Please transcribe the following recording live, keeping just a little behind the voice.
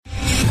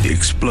the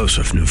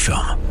explosive new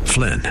film,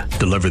 Flynn,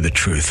 Deliver the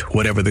Truth,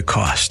 Whatever the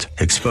Cost,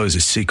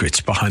 exposes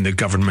secrets behind the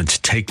government's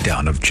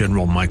takedown of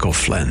General Michael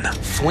Flynn.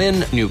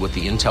 Flynn knew what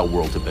the intel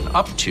world had been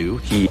up to.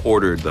 He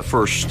ordered the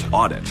first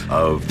audit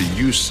of the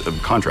use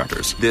of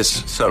contractors.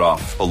 This set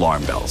off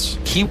alarm bells.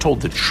 He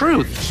told the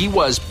truth. He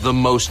was the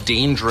most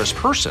dangerous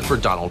person for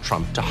Donald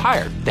Trump to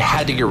hire. They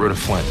had to get rid of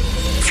Flynn.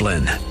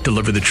 Flynn,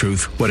 Deliver the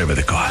Truth, Whatever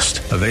the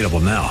Cost. Available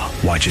now.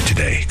 Watch it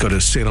today. Go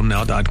to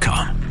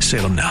salemnow.com.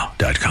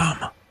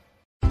 salemnow.com.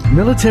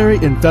 Military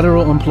and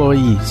federal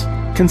employees,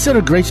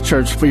 consider Grace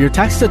Church for your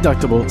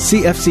tax-deductible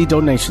CFC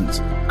donations.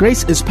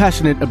 Grace is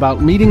passionate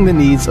about meeting the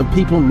needs of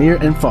people near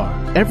and far.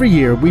 Every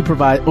year, we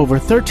provide over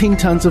 13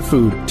 tons of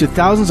food to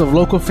thousands of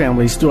local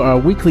families through our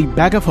weekly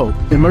Bag of Hope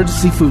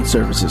emergency food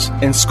services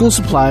and school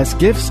supplies,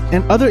 gifts,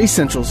 and other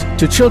essentials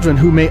to children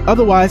who may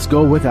otherwise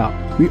go without.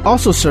 We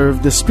also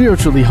serve the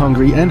spiritually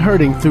hungry and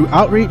hurting through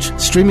outreach,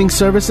 streaming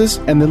services,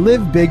 and the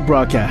Live Big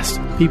broadcast.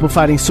 People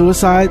fighting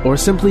suicide or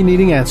simply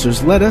needing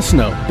answers let us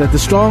know that the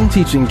strong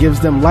teaching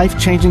gives them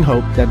life-changing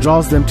hope that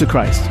draws them to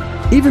Christ.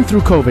 Even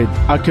through COVID,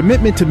 our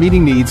commitment to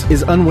meeting needs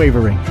is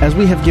unwavering, as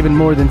we have given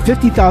more than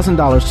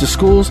 $50,000 to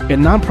schools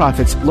and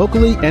nonprofits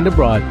locally and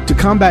abroad to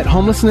combat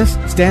homelessness,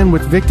 stand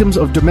with victims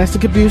of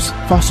domestic abuse,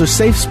 foster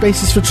safe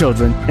spaces for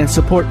children, and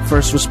support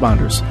first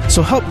responders.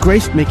 So help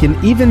Grace make an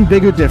even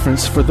bigger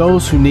difference for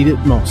those who need it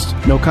most.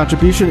 No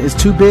contribution is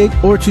too big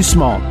or too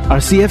small. Our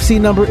CFC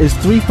number is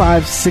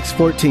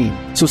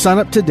 35614. So sign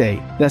up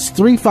today. That's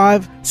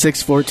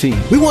 35614.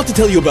 We want to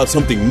tell you about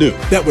something new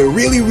that we're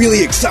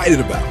really excited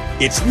about.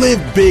 It's Live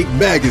Big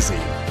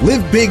Magazine.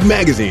 Live Big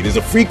Magazine is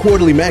a free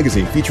quarterly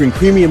magazine featuring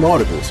premium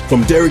articles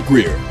from Derek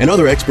Grier and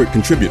other expert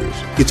contributors.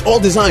 It's all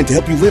designed to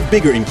help you live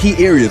bigger in key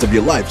areas of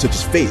your life such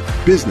as faith,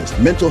 business,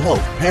 mental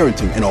health,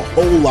 parenting, and a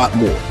whole lot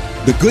more.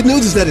 The good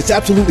news is that it's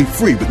absolutely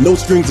free with no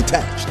strings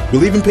attached.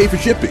 We'll even pay for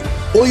shipping.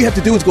 All you have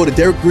to do is go to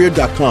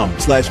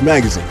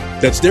derekgrier.com/magazine.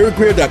 That's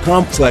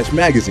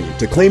derekgrier.com/magazine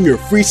to claim your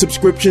free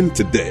subscription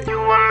today. You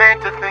were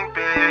meant to think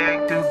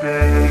big, too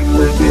big,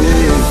 too big.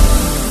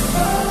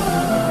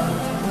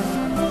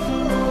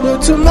 Your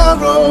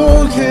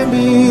tomorrow can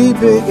be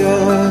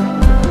bigger.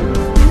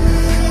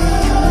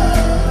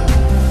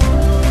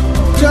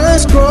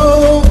 Just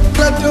grow,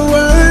 let the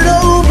word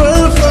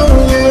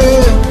overflow,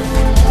 yeah.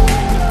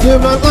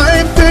 Live a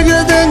life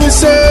bigger than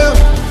yourself.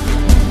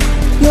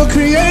 You're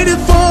created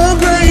for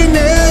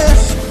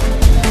greatness.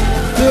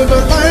 Live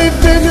a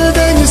life bigger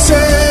than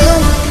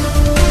yourself.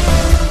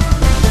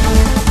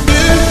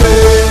 Live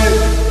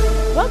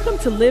big. Welcome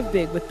to Live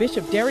Big with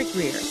Bishop Derek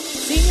Grier,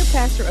 Senior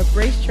Pastor of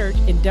Grace Church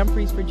in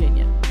Dumfries,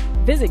 Virginia.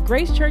 Visit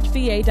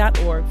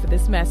gracechurchva.org for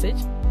this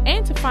message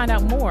and to find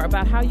out more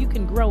about how you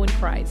can grow in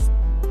Christ.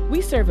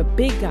 We serve a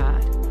big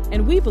God,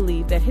 and we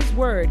believe that His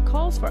Word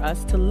calls for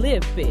us to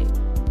live big.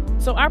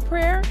 So our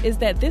prayer is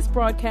that this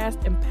broadcast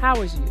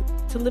empowers you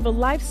to live a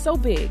life so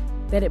big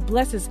that it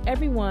blesses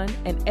everyone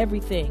and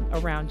everything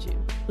around you.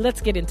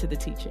 Let's get into the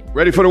teaching.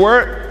 Ready for the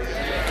word?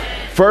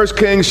 1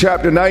 Kings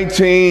chapter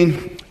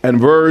 19 and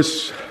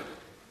verse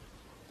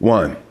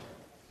 1.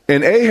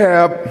 And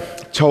Ahab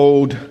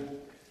told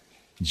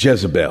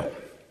Jezebel.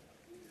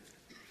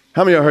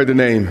 How many of y'all heard the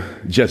name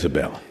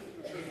Jezebel?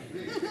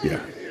 Yeah.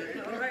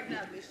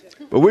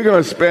 But we're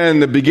going to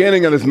spend the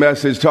beginning of this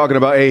message talking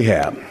about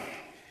Ahab.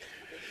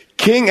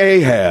 King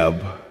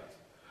Ahab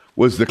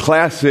was the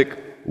classic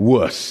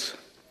wuss.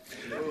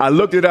 I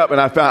looked it up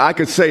and I found I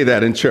could say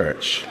that in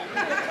church.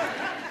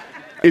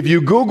 If you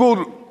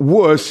Googled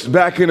wuss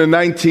back in the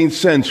 19th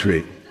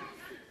century,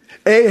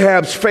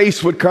 Ahab's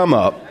face would come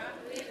up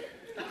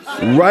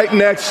right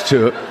next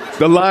to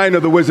the line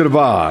of the Wizard of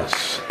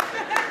Oz.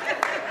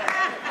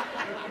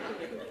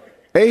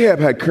 Ahab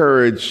had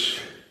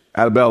courage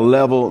at about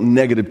level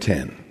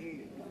 -10.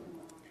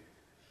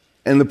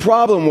 And the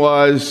problem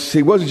was,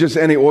 he wasn't just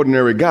any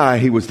ordinary guy,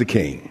 he was the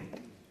king.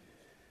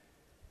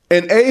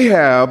 And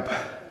Ahab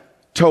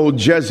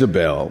told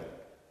Jezebel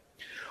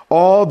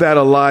all that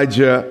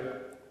Elijah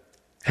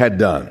had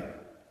done.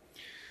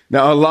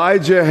 Now,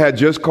 Elijah had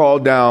just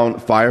called down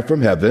fire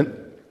from heaven.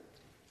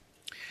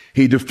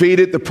 He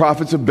defeated the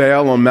prophets of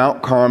Baal on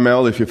Mount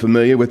Carmel, if you're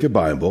familiar with your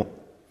Bible.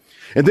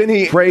 And then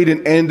he prayed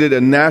and ended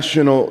a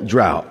national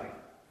drought.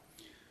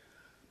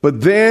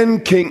 But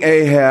then King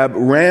Ahab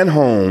ran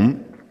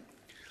home,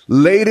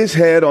 laid his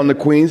head on the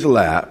queen's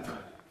lap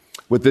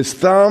with his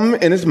thumb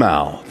in his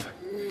mouth,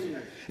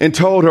 and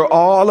told her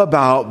all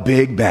about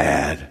big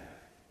bad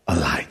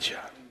Elijah.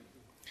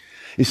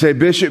 You say,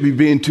 Bishop, you're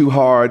being too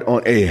hard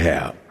on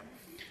Ahab.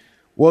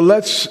 Well,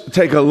 let's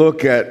take a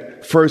look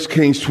at 1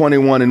 Kings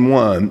 21 and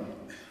 1,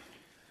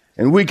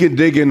 and we can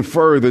dig in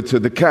further to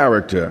the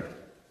character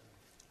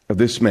of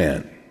this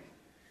man.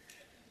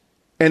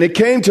 And it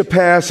came to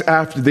pass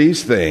after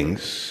these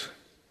things,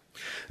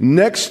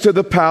 next to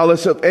the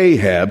palace of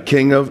Ahab,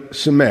 king of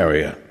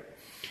Samaria.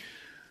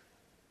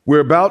 We're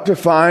about to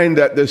find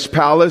that this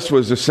palace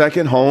was the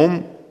second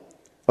home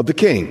of the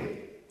king.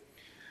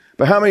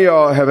 But how many of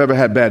y'all have ever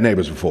had bad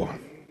neighbors before?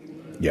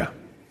 Yeah.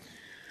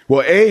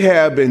 Well,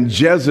 Ahab and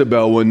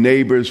Jezebel were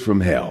neighbors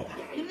from hell.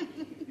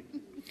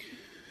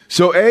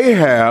 So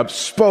Ahab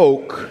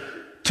spoke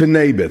to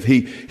Naboth.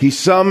 He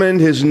summoned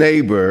his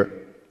neighbor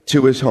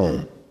to his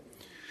home.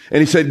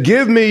 And he said,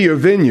 give me your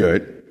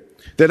vineyard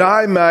that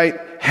I might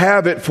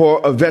have it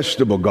for a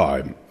vegetable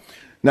garden.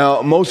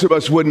 Now, most of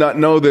us would not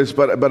know this,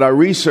 but I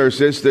researched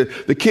this.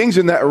 The kings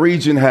in that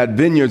region had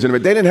vineyards, and they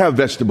didn't have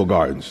vegetable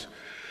gardens.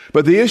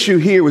 But the issue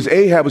here was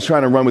Ahab was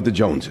trying to run with the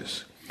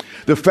Joneses.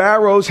 The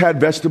pharaohs had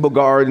vegetable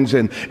gardens,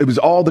 and it was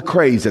all the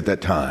craze at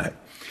that time.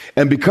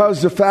 And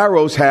because the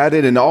pharaohs had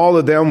it, and all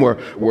of them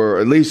were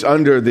at least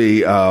under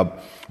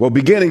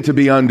beginning to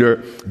be under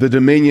the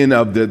dominion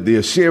of the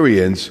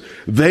Assyrians,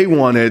 they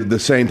wanted the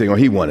same thing, or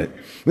he wanted.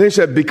 And they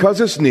said,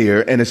 because it's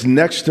near and it's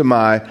next to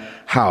my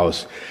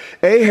house.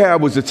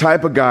 Ahab was the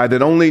type of guy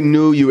that only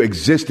knew you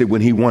existed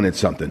when he wanted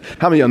something.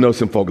 How many of y'all know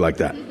some folk like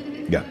that?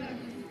 Yeah.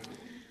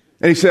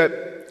 And he said,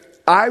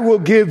 I will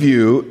give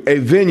you a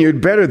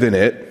vineyard better than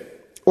it,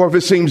 or if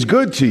it seems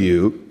good to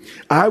you,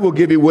 I will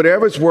give you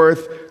whatever it's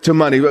worth to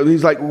money.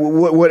 He's like,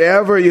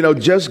 whatever,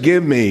 just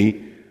give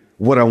me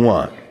what I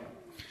want.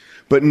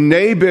 But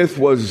Naboth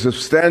was a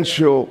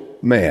substantial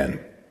man,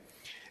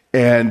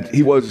 and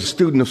he was a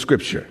student of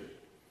Scripture.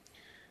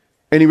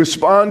 And he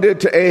responded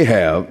to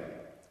Ahab,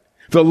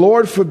 the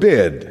Lord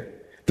forbid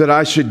that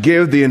I should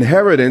give the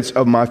inheritance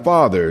of my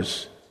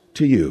fathers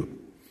to you.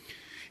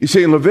 You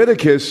see, in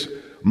Leviticus,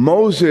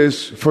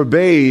 Moses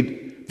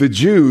forbade the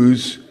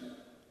Jews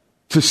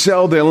to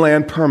sell their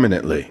land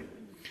permanently.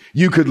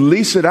 You could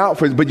lease it out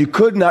but you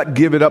could not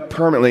give it up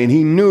permanently. And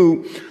he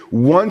knew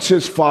once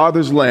his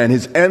father's land,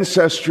 his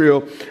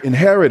ancestral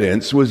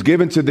inheritance was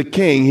given to the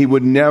king, he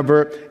would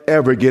never,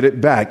 ever get it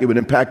back. It would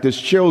impact his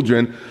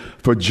children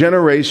for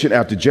generation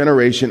after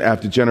generation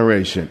after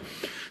generation.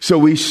 So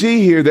we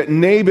see here that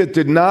Naboth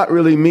did not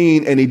really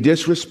mean any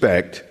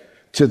disrespect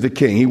to the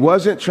king. He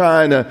wasn't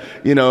trying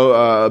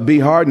to, be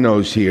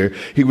hard-nosed here.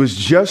 He was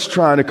just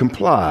trying to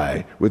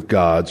comply with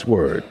God's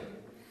word.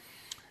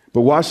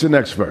 But watch the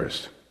next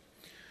verse.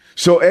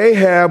 So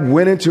Ahab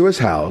went into his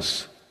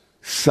house,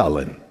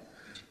 sullen,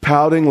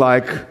 pouting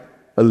like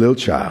a little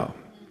child,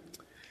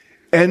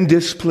 and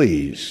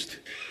displeased.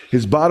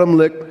 His bottom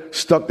lip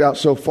stuck out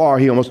so far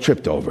he almost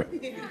tripped over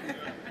it.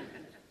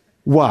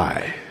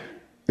 Why?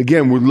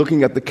 Again, we're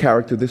looking at the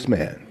character of this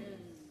man.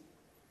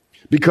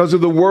 Because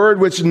of the word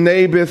which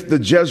Naboth the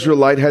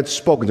Jezreelite had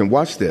spoken to him.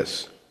 Watch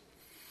this.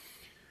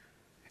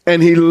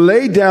 And he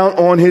lay down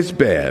on his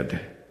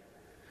bed,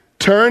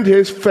 turned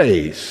his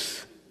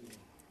face,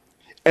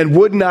 and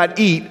would not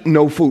eat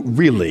no food.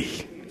 Really?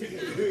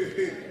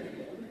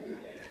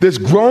 This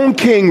grown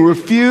king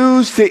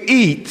refused to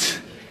eat,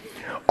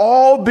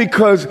 all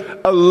because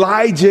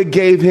Elijah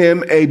gave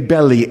him a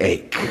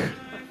bellyache.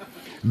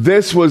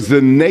 This was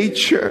the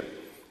nature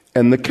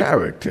and the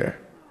character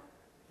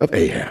of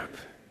Ahab.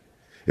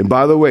 And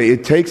by the way,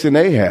 it takes an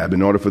Ahab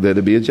in order for there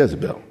to be a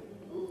Jezebel.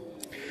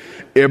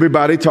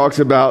 Everybody talks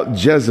about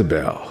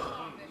Jezebel,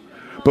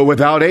 but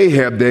without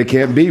Ahab, there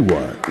can't be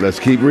one.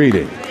 Let's keep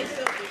reading.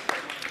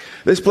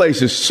 This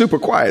place is super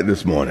quiet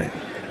this morning.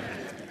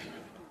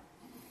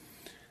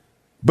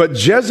 But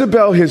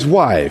Jezebel, his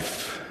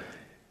wife,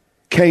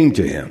 came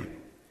to him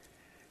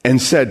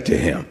and said to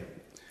him,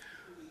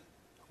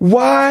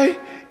 why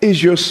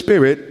is your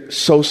spirit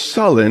so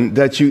sullen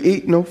that you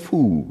eat no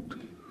food?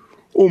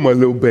 Oh, my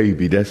little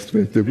baby,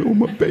 oh,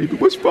 my baby,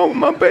 what's wrong with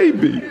my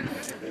baby?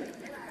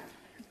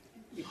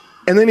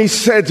 And then he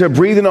said to her,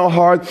 breathing all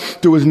hard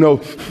through his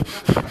nose,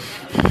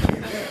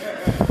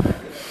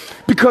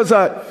 because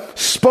I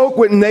spoke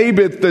with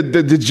Naboth the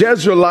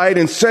Jezreelite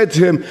and said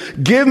to him,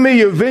 give me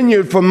your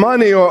vineyard for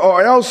money,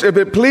 or else if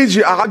it please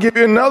you, I'll give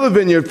you another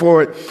vineyard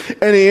for it.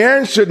 And he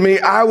answered me,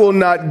 I will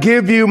not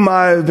give you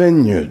my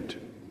vineyard.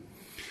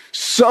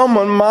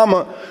 Someone,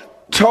 mama,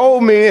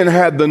 told me and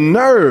had the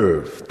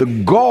nerve, the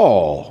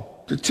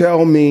gall to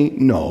tell me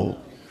no.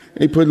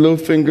 And he put a little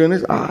finger in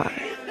his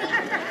eye.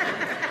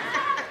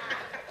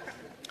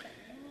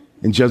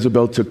 And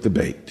Jezebel took the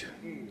bait.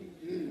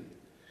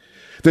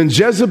 Then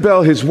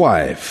Jezebel, his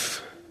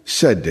wife,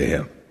 said to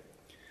him,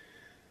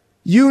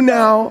 you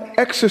now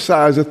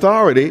exercise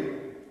authority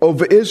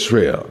over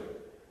Israel.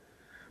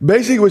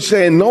 Basically, was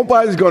saying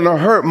nobody's going to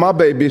hurt my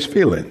baby's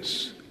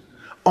feelings.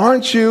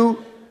 Aren't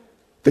you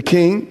the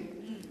king?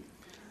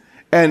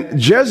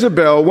 And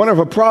Jezebel, one of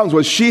her problems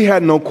was she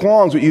had no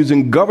qualms with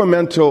using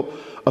governmental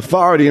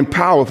authority and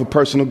power for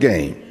personal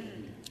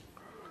gain.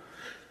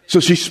 So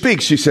she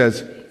speaks, she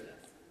says,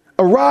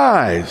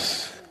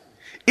 arise,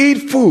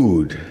 eat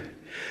food,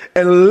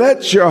 and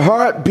let your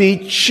heart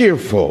be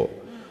cheerful.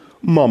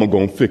 Mama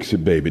gonna fix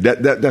it, baby.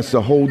 That's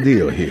the whole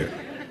deal here.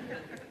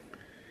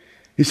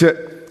 He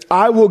said,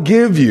 I will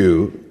give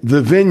you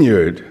the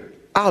vineyard.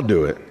 I'll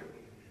do it.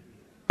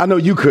 I know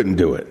you couldn't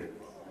do it.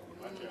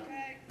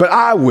 But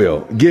I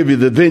will give you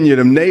the vineyard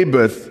of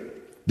Naboth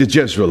the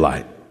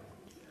Jezreelite.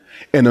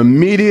 And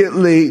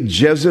immediately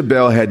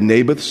Jezebel had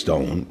Naboth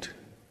stoned.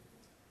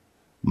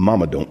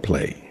 Mama don't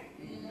play.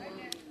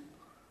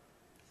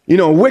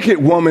 A wicked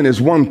woman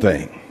is one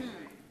thing,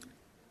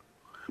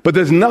 but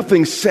there's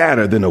nothing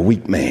sadder than a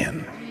weak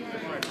man.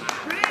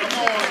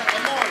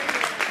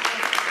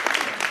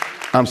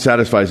 I'm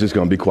satisfied it's just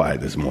going to be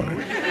quiet this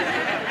morning.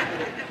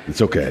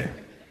 It's okay.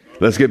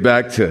 Let's get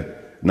back to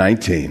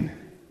 19.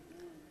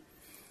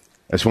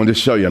 I just wanted to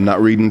show you, I'm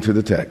not reading to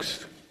the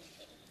text.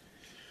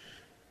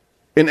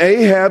 And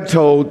Ahab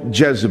told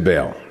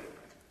Jezebel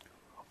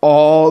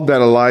all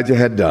that Elijah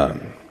had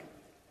done.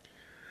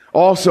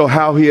 Also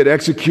how he had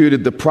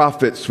executed the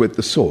prophets with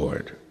the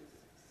sword.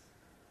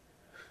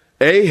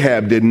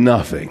 Ahab did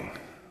nothing.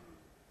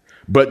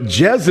 But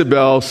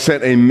Jezebel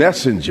sent a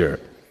messenger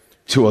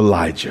to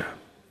Elijah.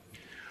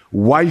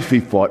 Wifey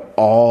fought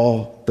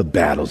all the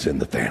battles in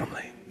the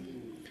family.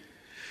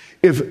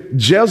 If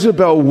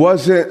Jezebel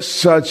wasn't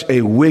such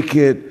a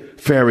wicked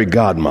fairy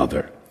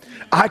godmother,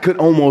 I could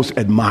almost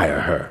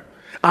admire her.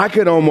 I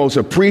could almost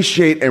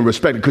appreciate and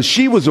respect her because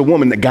she was a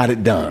woman that got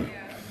it done.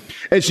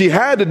 And she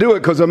had to do it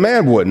because a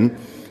man wouldn't.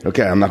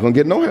 Okay, I'm not going to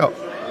get no help.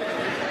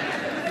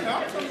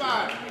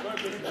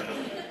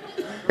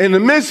 In the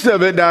midst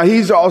of it, now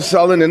he's all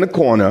sullen in the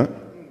corner,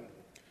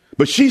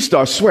 but she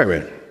starts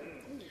swearing.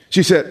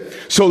 She said,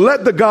 so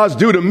let the gods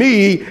do to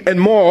me and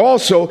more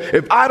also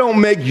if I don't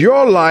make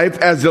your life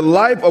as the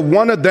life of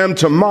one of them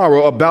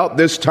tomorrow about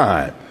this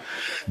time.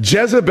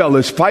 Jezebel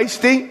is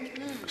feisty,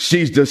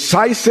 she's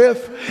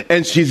decisive,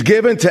 and she's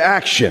given to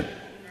action.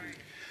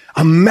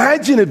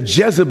 Imagine if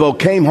Jezebel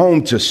came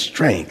home to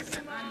strength.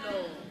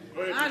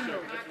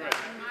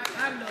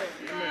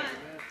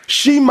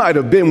 She might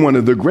have been one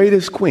of the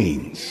greatest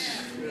queens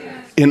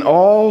in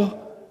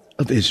all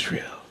of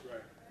Israel.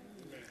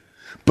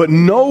 But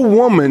no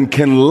woman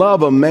can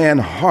love a man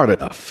hard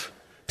enough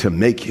to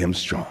make him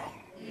strong.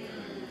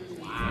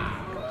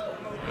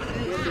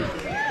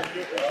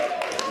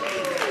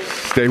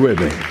 Stay with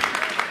me.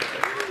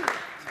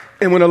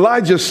 And when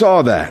Elijah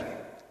saw that,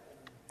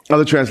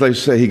 other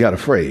translations say he got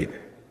afraid.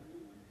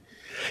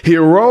 He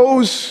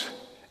arose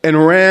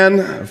and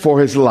ran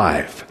for his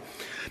life.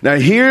 Now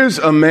here's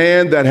a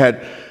man that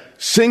had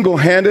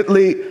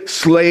single-handedly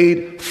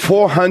slayed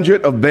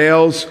 400 of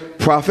Baal's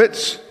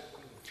prophets.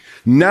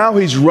 Now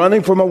he's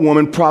running from a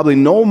woman probably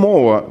no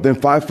more than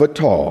 5 foot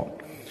tall.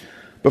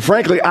 But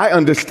frankly, I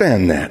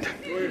understand that.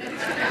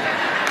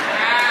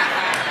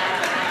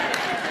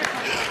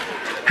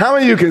 How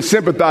many of you can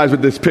sympathize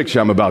with this picture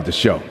I'm about to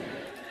show?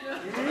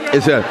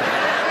 It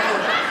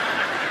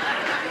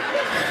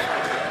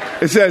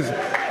says,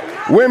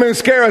 women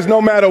scare us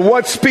no matter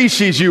what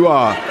species you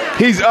are.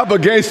 He's up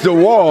against the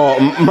wall.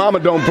 Mama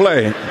don't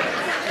play.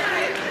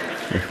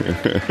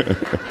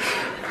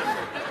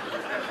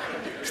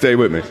 Stay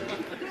with me.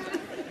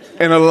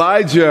 And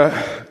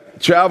Elijah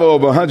traveled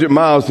over 100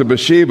 miles to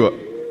Beersheba,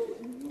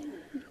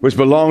 which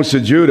belongs to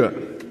Judah,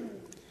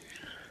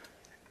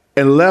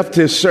 and left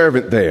his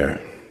servant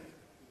there.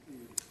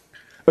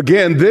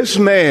 Again, this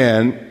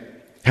man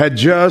had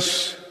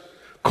just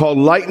called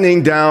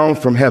lightning down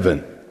from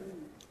heaven.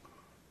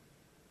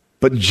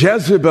 But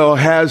Jezebel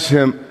has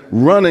him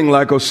running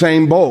like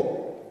Usain Bolt.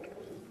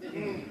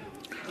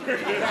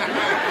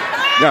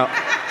 Now,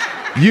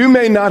 you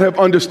may not have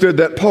understood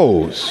that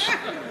pose.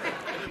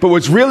 But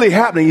what's really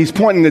happening, he's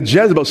pointing to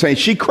Jezebel saying,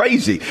 she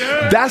crazy.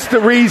 That's the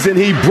reason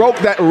he broke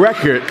that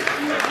record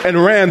and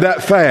ran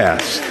that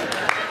fast.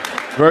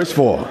 Verse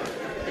 4.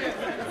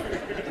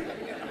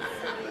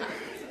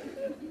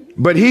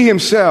 But he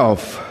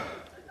himself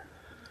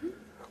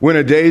went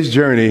a day's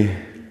journey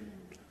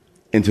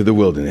into the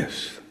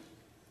wilderness.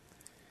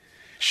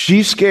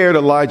 She scared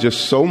Elijah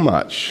so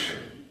much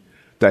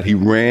that he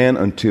ran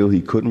until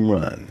he couldn't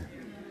run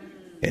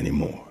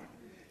anymore.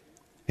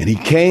 And he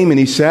came and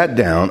he sat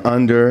down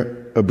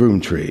under a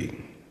broom tree.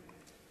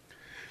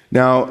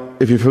 Now,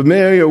 if you're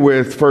familiar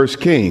with 1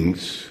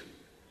 Kings,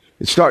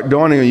 it starts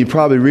dawning on you,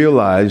 probably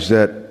realize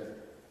that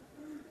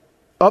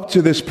up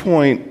to this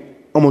point,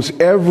 almost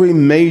every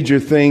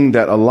major thing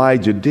that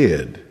Elijah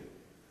did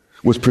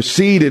was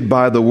preceded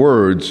by the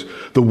words,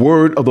 the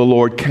word of the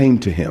Lord came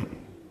to him.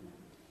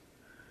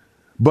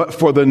 But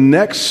for the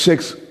next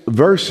 6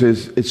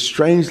 verses, it's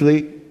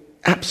strangely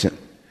absent.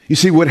 You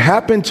see, what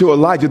happened to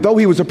Elijah, though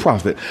he was a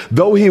prophet,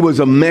 though he was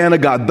a man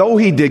of God, though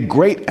he did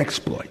great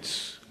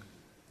exploits,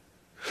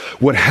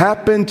 what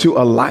happened to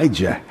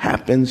Elijah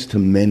happens to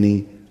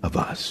many of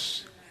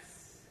us.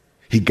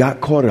 He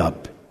got caught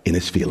up in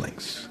his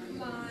feelings.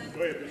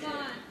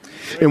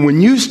 And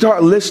when you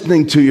start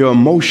listening to your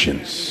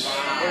emotions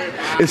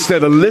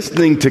instead of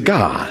listening to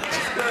God,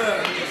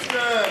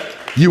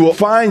 you will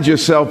find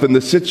yourself in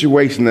the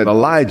situation that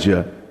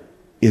Elijah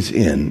is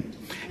in.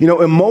 You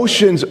know,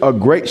 emotions are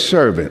great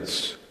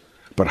servants,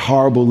 but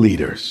horrible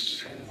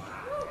leaders.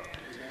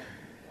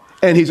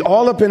 And he's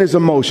all up in his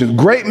emotions.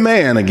 Great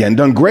man, again,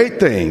 done great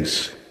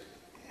things.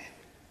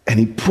 And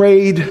he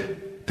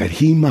prayed that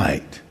he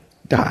might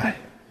die.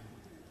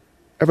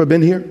 Ever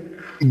been here?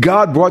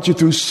 God brought you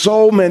through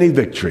so many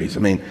victories.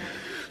 I mean,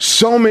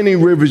 so many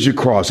rivers you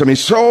crossed. I mean,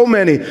 so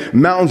many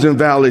mountains and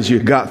valleys you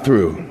got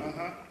through.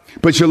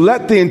 But you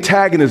let the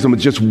antagonism of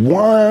just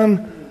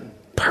one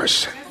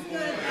person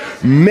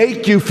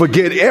make you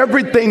forget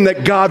everything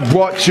that God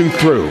brought you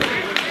through.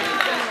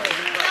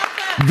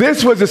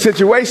 This was the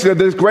situation of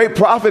this great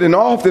prophet and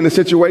often the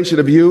situation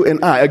of you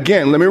and I.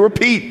 Again, let me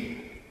repeat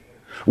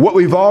what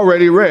we've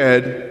already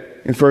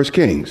read in 1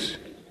 Kings.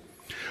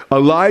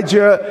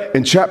 Elijah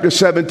in chapter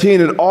 17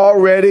 had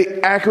already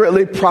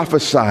accurately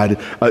prophesied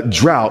a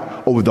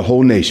drought over the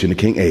whole nation to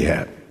King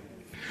Ahab.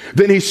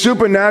 Then he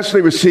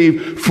supernaturally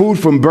received food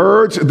from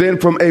birds, then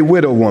from a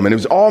widow woman. It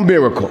was all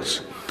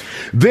miracles.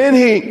 Then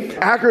he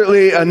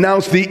accurately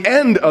announced the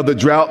end of the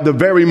drought the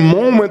very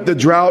moment the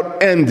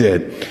drought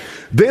ended.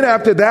 Then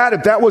after that,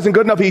 if that wasn't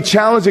good enough, he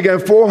challenged again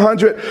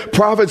 400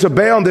 prophets of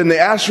Baal, and then the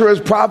Asherah's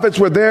prophets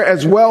were there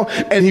as well,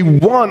 and he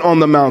won on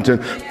the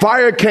mountain.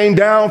 Fire came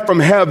down from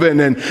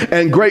heaven,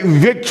 and great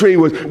victory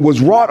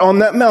was wrought on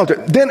that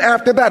mountain. Then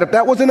after that, if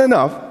that wasn't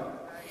enough,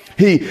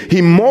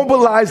 he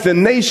mobilized the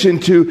nation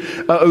to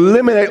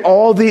eliminate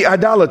all the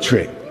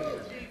idolatry.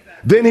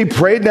 Then he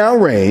prayed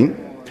down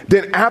rain.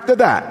 Then after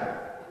that,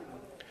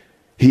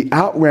 he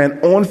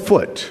outran on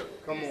foot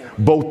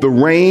both the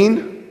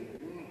rain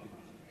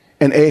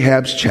and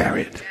Ahab's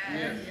chariot.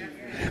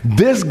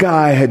 This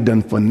guy had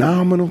done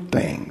phenomenal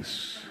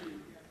things.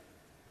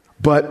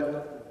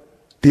 But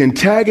the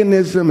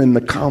antagonism and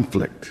the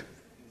conflict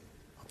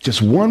of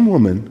just one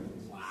woman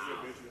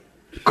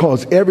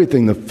caused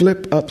everything to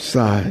flip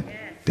upside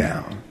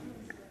down.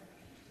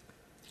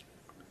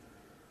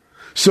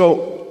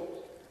 So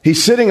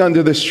he's sitting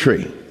under this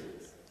tree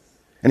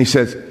and he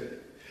says,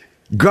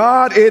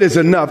 God, it is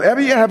enough.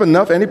 Ever you have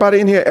enough? Anybody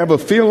in here ever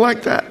feel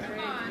like that?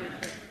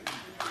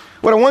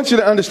 What I want you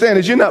to understand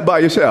is you're not by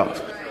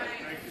yourself.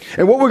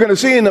 And what we're going to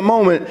see in a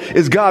moment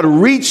is God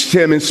reached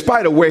him in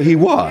spite of where he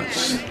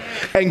was.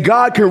 And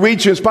God can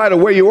reach you in spite of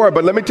where you are.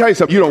 But let me tell you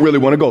something, you don't really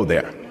want to go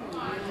there.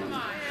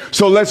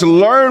 So let's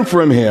learn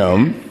from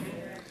him.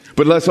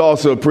 But let's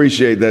also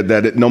appreciate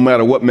that no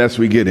matter what mess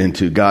we get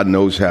into, God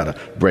knows how to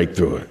break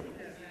through it.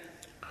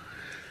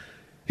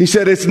 He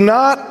said, it's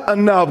not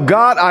enough.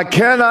 God, I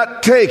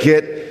cannot take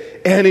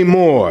it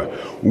anymore.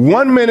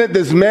 1 minute,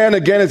 this man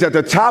again is at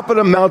the top of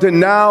the mountain.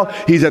 Now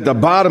he's at the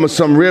bottom of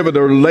some river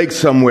or lake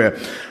somewhere.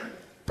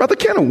 Brother,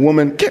 can't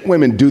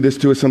women do this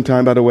to us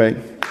sometime, by the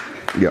way?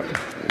 Yeah.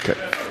 Okay.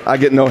 I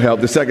get no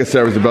help. The second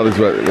service, the brothers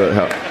will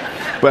help.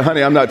 But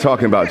honey, I'm not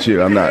talking about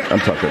you. I'm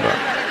talking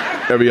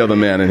about every other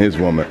man and his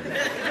woman.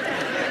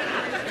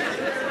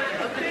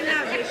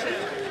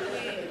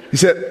 He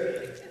said,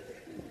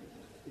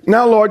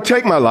 now, Lord,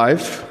 take my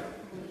life,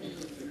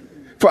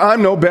 for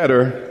I'm no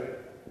better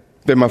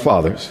than my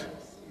fathers.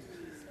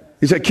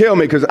 He said, kill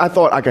me because I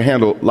thought I could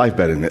handle life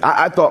better than this.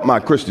 I thought my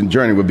Christian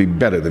journey would be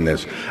better than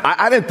this.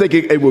 I didn't think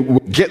it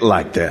would get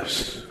like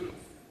this.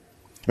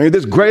 I mean,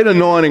 this great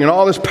anointing and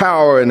all this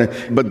power,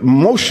 but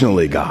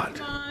emotionally,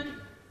 God,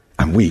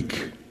 I'm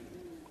weak.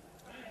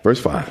 Verse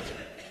 5.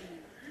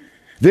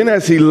 Then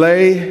as he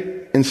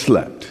lay and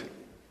slept.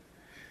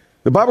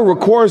 The Bible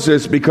records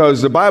this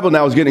because the Bible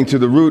now is getting to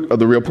the root of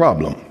the real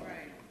problem.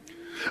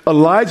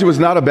 Elijah was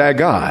not a bad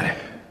guy.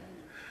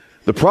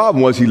 The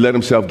problem was he let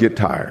himself get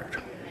tired.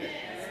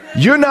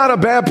 You're not a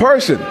bad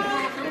person.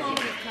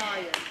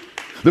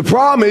 The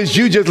problem is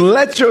you just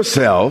let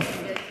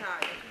yourself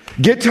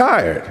get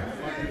tired.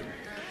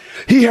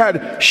 He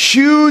had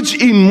huge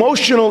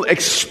emotional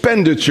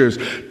expenditures,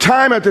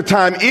 time after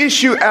time,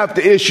 issue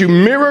after issue,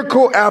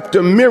 miracle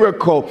after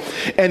miracle,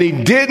 and he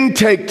didn't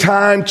take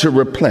time to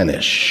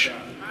replenish.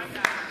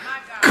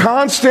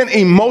 Constant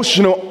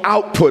emotional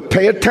output.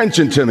 Pay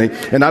attention to me.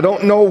 And I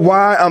don't know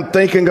why I'm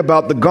thinking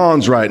about the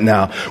Gons right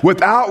now.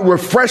 Without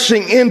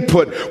refreshing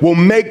input will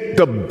make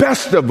the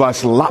best of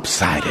us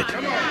lopsided.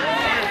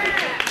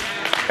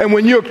 And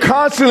when you're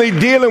constantly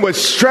dealing with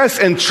stress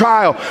and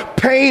trial,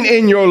 pain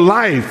in your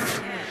life,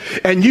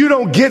 and you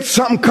don't get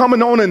something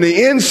coming on in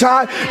the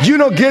inside, you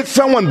don't get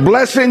someone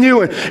blessing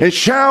you and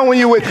showering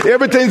you with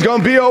everything's going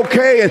to be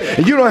okay,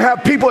 and you don't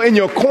have people in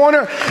your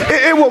corner,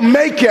 it will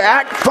make you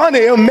act funny.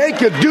 It'll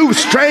make you do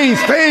strange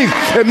things.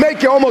 It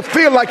make you almost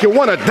feel like you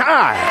want to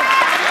die.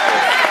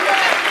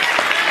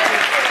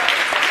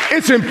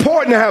 It's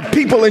important to have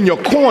people in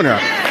your corner.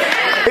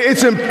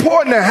 It's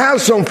important to have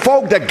some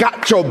folk that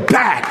got your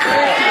back.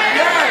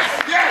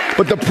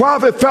 But the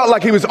prophet felt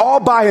like he was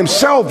all by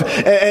himself,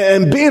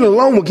 and being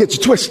alone will get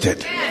you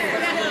twisted.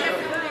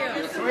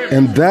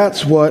 And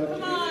that's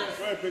what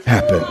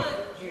happened.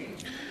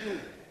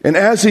 And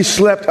as he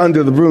slept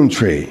under the broom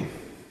tree,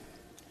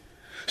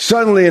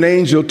 suddenly an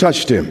angel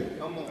touched him.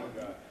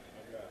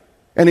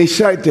 And he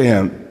said to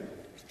him,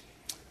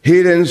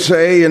 he didn't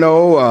say,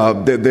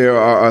 that there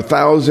are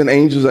 1,000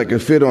 angels that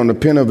could fit on the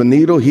pin of a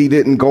needle. He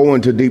didn't go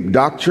into deep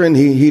doctrine.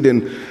 He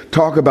didn't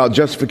talk about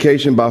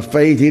justification by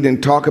faith. He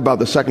didn't talk about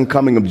the second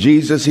coming of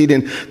Jesus. He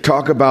didn't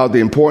talk about the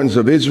importance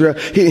of Israel.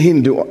 He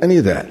didn't do any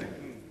of that.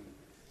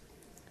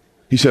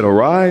 He said,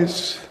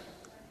 arise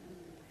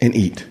and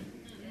eat.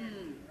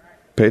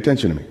 Pay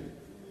attention to me.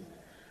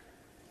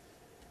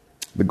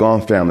 The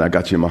Gone family, I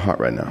got you in my heart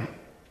right now.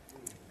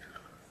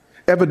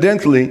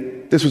 Evidently,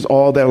 this was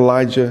all that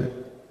Elijah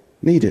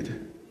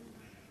needed.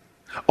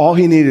 All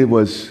he needed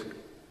was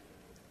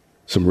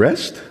some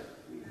rest,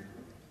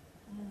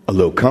 a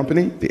little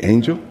company, the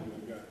angel,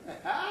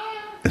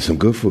 and some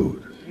good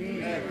food.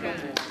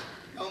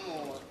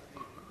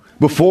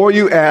 Before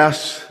you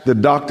ask the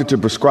doctor to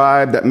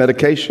prescribe that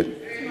medication,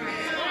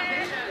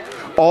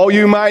 all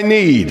you might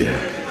need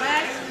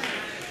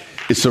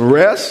is some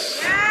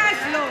rest,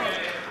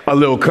 a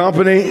little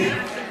company,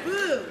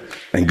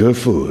 and good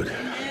food.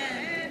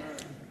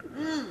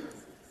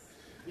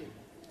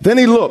 Then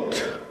he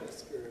looked,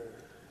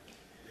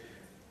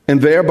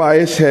 and there by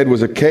his head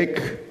was a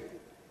cake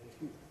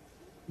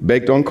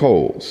baked on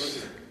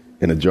coals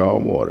in a jar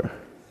of water.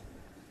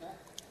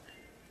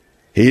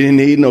 He didn't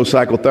need no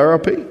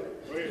psychotherapy,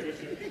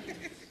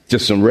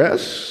 just some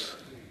rest,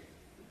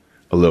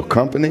 a little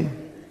company,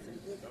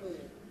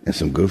 and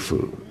some good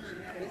food.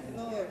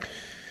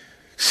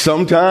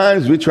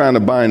 Sometimes we're trying to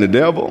bind the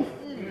devil.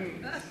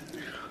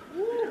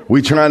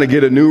 We're trying to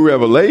get a new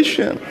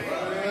revelation.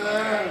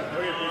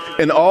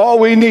 And all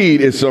we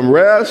need is some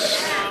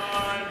rest,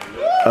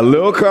 a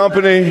little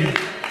company,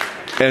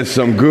 and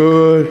some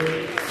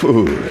good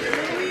food.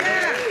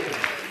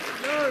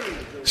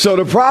 So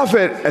the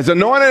prophet, as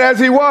anointed as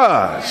he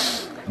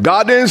was,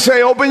 God didn't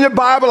say, open your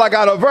Bible, I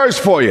got a verse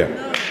for you.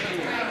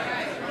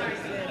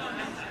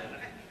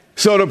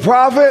 So the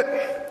prophet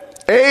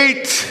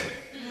ate,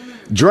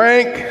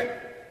 drank.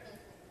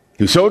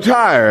 He was so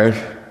tired,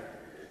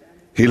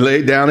 he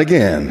laid down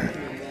again.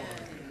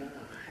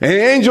 And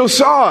the angel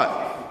saw it.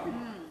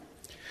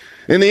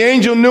 And the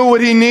angel knew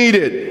what he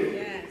needed.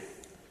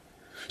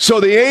 So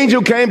the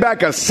angel came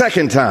back a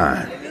second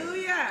time.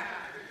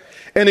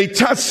 And he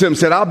touched him,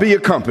 said, I'll be your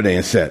company,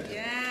 and said,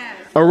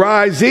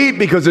 arise, eat,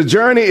 because the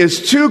journey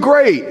is too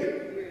great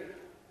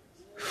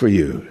for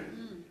you.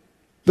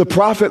 The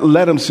prophet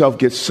let himself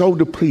get so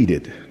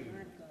depleted,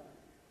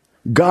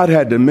 God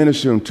had to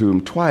minister to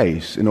him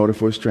twice in order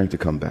for his strength to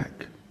come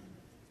back.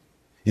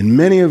 And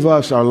many of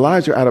us, our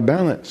lives are out of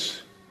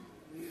balance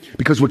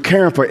because we're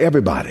caring for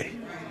everybody.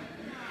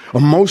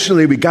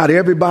 Emotionally, we got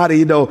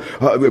everybody,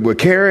 we're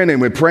caring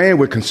and we're praying,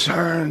 we're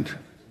concerned.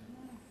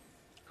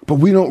 But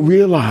we don't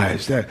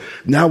realize that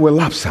now we're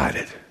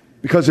lopsided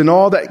because in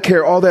all that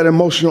care, all that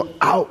emotional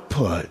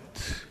output,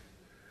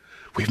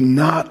 we've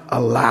not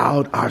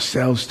allowed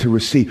ourselves to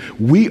receive.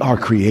 We are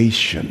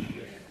creation.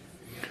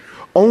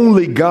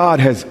 Only God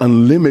has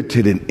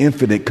unlimited and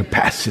infinite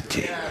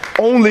capacity.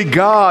 Only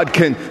God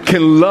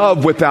can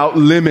love without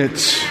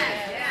limits.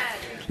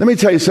 Let me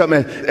tell you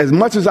something. As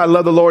much as I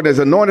love the Lord, as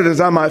anointed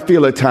as I might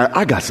feel at times,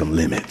 I got some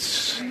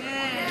limits.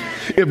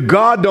 If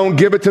God don't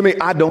give it to me,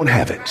 I don't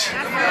have it.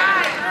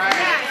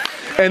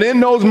 And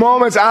in those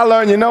moments, I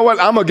learned, you know what?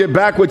 I'm going to get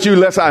back with you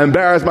lest I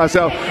embarrass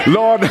myself.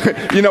 Lord,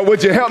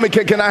 would you help me?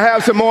 Can I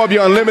have some more of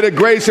your unlimited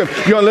grace and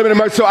your unlimited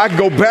mercy so I can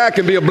go back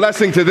and be a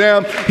blessing to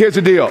them? Here's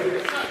the deal.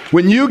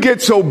 When you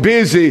get so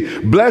busy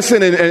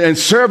blessing and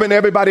serving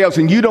everybody else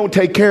and you don't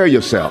take care of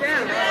yourself,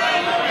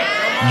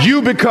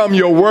 you become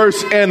your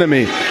worst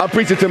enemy. I'm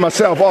preaching to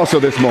myself also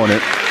this morning.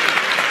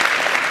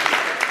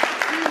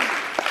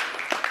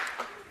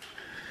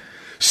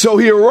 So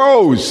he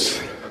arose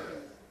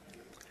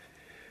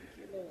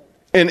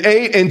and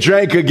ate and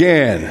drank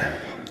again.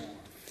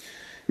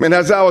 Man,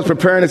 as I was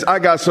preparing this, I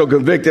got so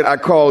convicted. I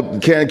called the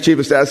county chief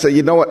of staff. I said,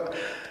 you know what?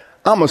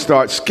 I'm going to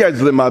start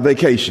scheduling my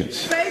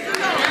vacations.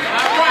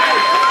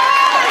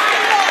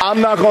 I'm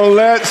not going to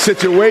let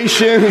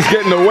situations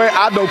get in the way.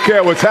 I don't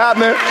care what's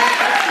happening.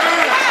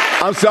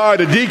 I'm sorry,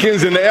 the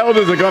deacons and the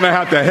elders are going to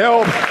have to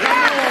help.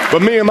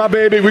 But me and my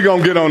baby, we're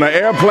going to get on an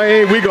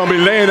airplane. We're going to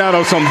be laying out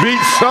on some beach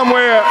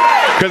somewhere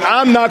because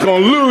I'm not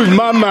going to lose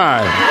my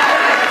mind.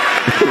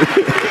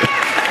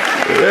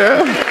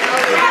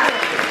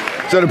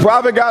 Yeah. So the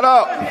prophet got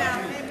up.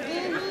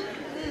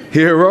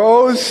 He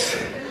arose,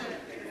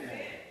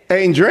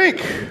 ate and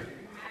drank.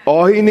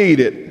 All he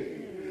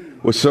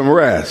needed was some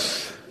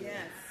rest,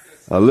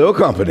 a little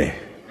company,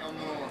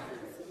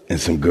 and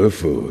some good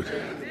food.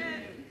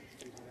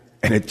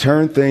 And it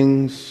turned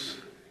things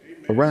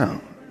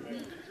around.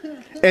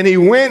 And he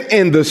went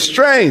in the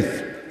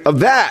strength of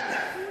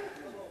that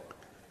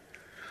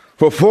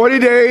for 40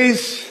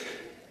 days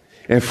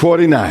and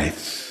 40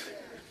 nights.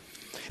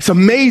 It's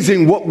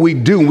amazing what we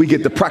do when we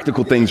get the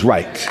practical things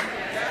right.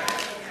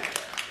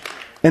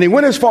 And he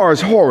went as far as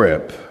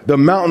Horeb, the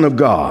mountain of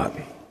God.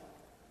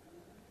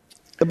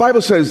 The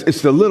Bible says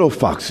it's the little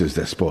foxes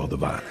that spoil the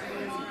vine.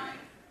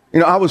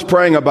 I was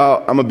praying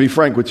about, I'm going to be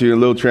frank with you, a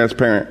little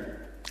transparent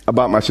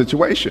about my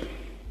situation. I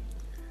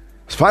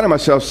was finding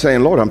myself saying,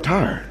 Lord, I'm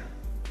tired.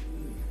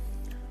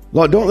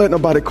 Lord, don't let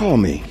nobody call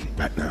me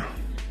right now.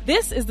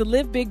 This is the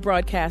Live Big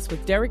broadcast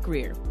with Derek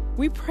Grier.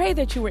 We pray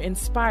that you were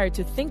inspired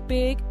to think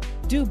big,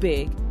 do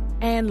big,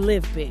 and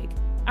live big.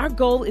 Our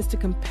goal is to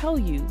compel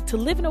you to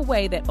live in a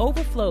way that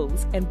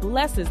overflows and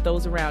blesses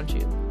those around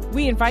you.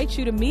 We invite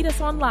you to meet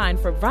us online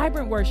for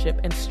vibrant worship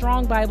and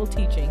strong Bible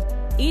teaching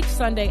each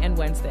Sunday and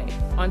Wednesday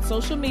on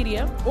social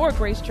media or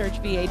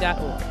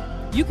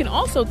gracechurchva.org. You can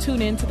also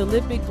tune in to the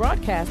Live Big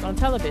broadcast on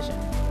television.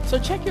 So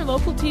check your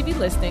local TV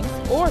listings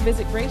or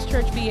visit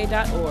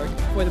gracechurchva.org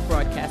for the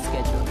broadcast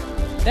schedule.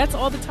 That's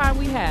all the time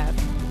we have.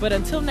 But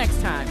until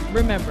next time,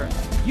 remember,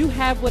 you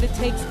have what it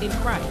takes in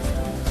Christ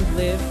to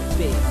live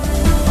big.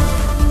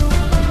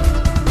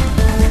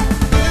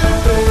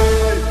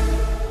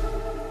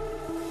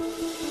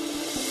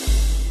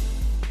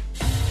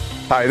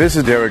 Hi, this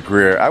is Derek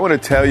Greer. I want to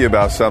tell you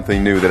about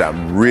something new that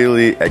I'm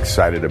really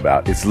excited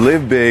about. It's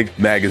Live Big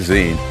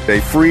Magazine,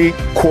 a free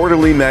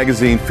quarterly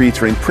magazine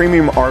featuring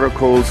premium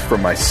articles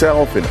from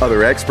myself and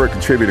other expert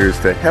contributors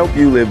to help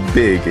you live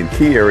big in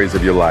key areas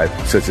of your life,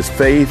 such as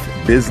faith,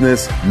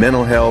 business,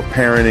 mental health,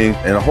 parenting,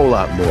 and a whole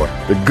lot more.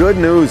 The good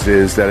news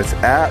is that it's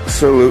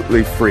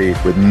absolutely free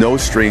with no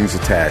strings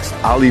attached.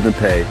 I'll even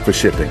pay for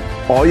shipping.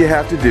 All you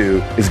have to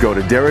do is go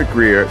to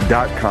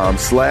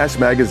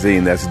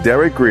DerekGreer.com/magazine. That's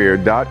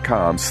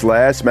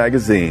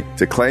DerekGreer.com/magazine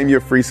to claim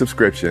your free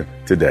subscription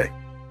today.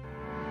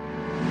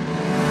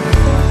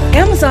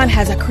 Amazon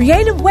has a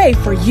creative way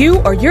for you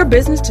or your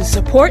business to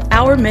support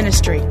our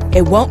ministry.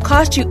 It won't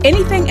cost you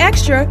anything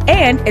extra,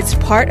 and it's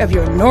part of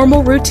your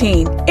normal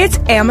routine. It's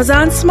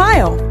Amazon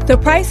Smile. The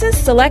prices,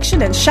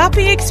 selection, and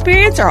shopping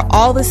experience are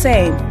all the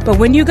same. But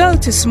when you go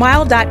to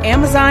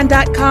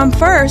smile.amazon.com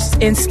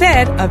first,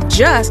 instead of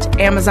just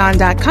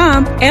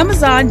Amazon.com,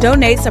 Amazon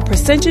donates a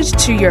percentage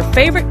to your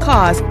favorite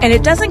cause, and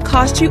it doesn't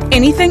cost you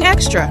anything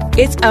extra.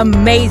 It's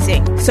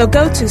amazing. So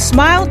go to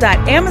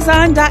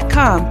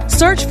smile.amazon.com,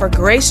 search for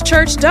Grace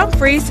Church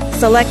Dumfries,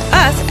 select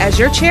us as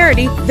your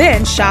charity,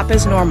 then shop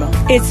as normal.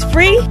 It's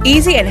free,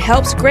 easy, and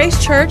helps Grace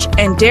Church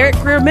and Derek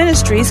Greer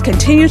Ministries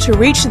continue to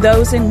reach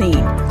those in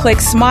need. Click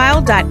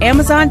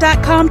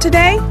smile.amazon.com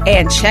today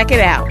and check it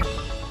out.